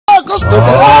Go stupid.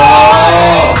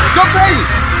 Oh. Go crazy.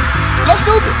 Go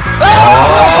stupid. Oh.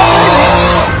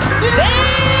 Go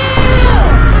crazy.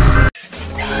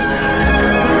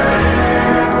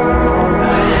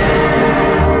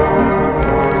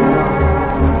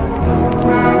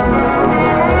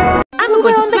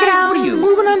 Moving on the ground.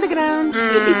 Moving on the ground.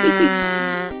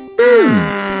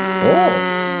 Oh,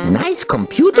 nice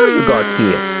computer you got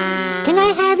here. Can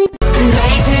I have it?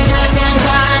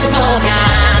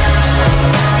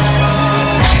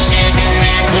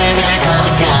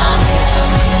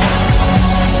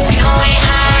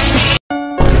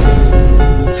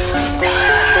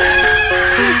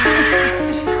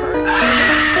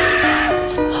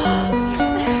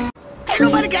 Ain't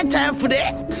nobody got time for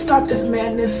that. Stop this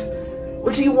madness.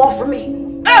 What do you want from me?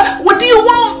 What do you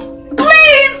want?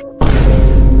 Please!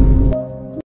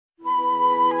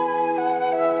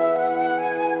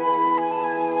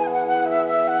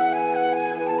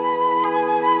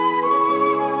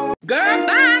 Girl,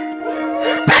 bye.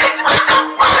 Bitch, what the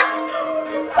fuck?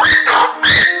 What the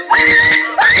fuck?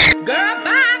 Girl,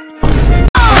 bye.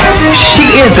 She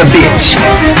is a bitch.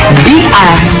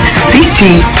 B-I-C-T-H.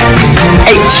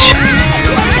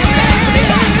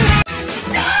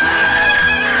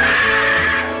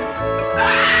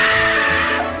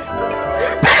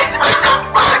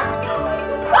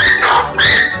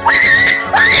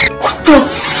 What the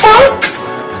fuck?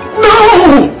 No!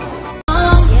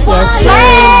 Yes,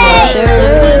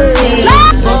 sir.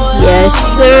 Yes,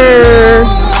 sir.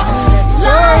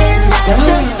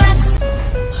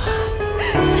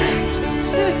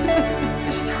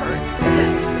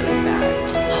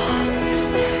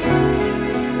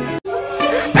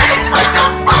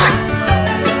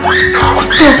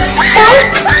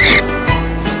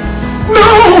 No!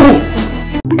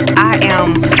 I am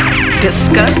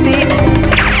disgusted.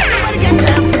 Nobody got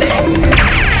time for that.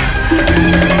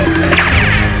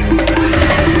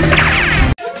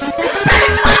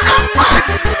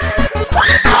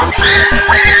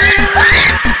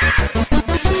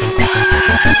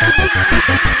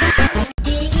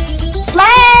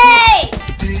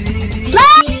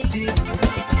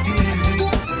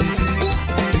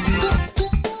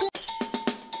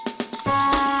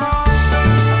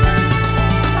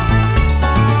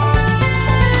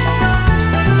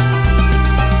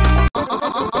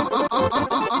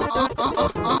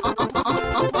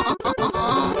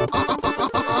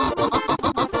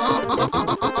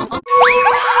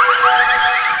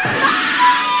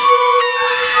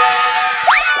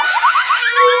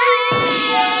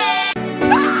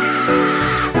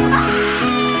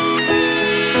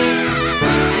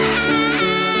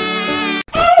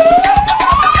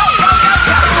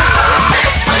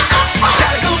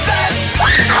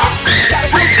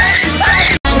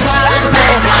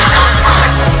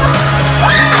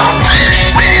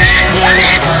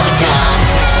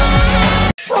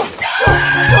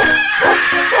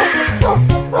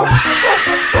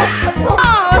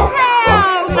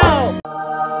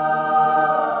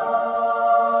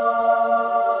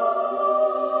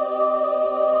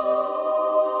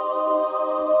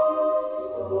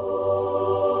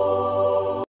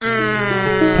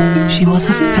 She was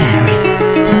a fairy.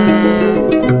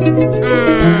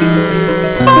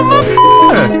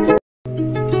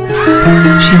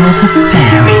 She was a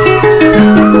fairy.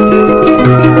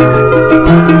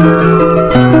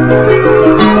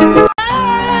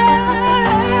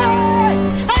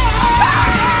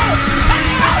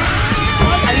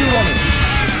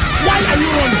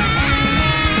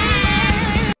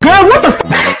 Girl, what the f?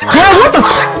 Girl, what the f?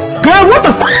 Girl, what the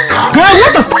f? Girl, what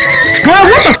the f? Girl,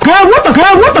 what the f? Girl, what the f?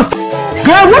 Girl, what the f?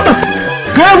 Girl, what the f?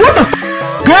 Girl, what the f?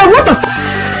 Girl, what the f?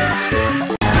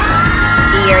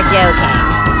 You're joking.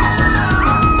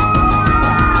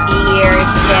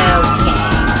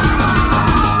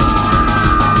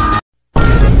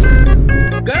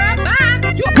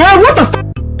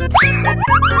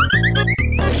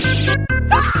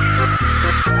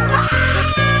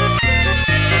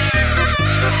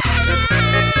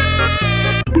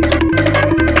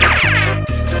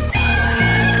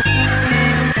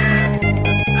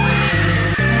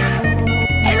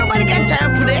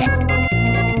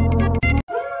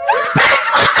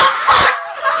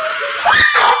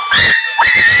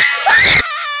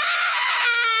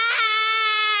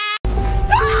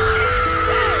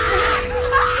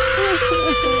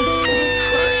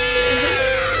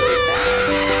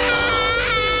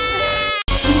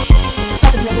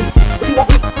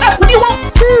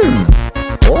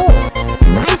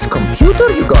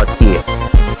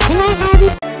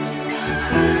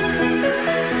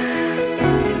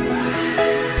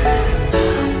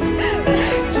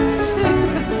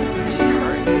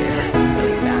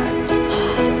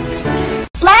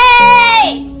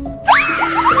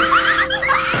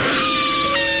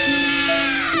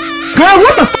 Girl,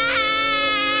 what the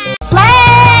Slay!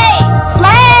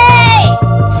 Slay!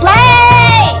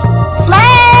 Slay!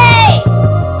 Slay!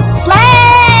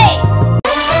 Slay!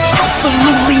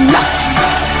 Absolutely not.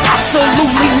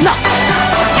 Absolutely not.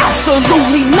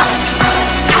 Absolutely not.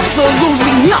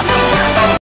 Absolutely not.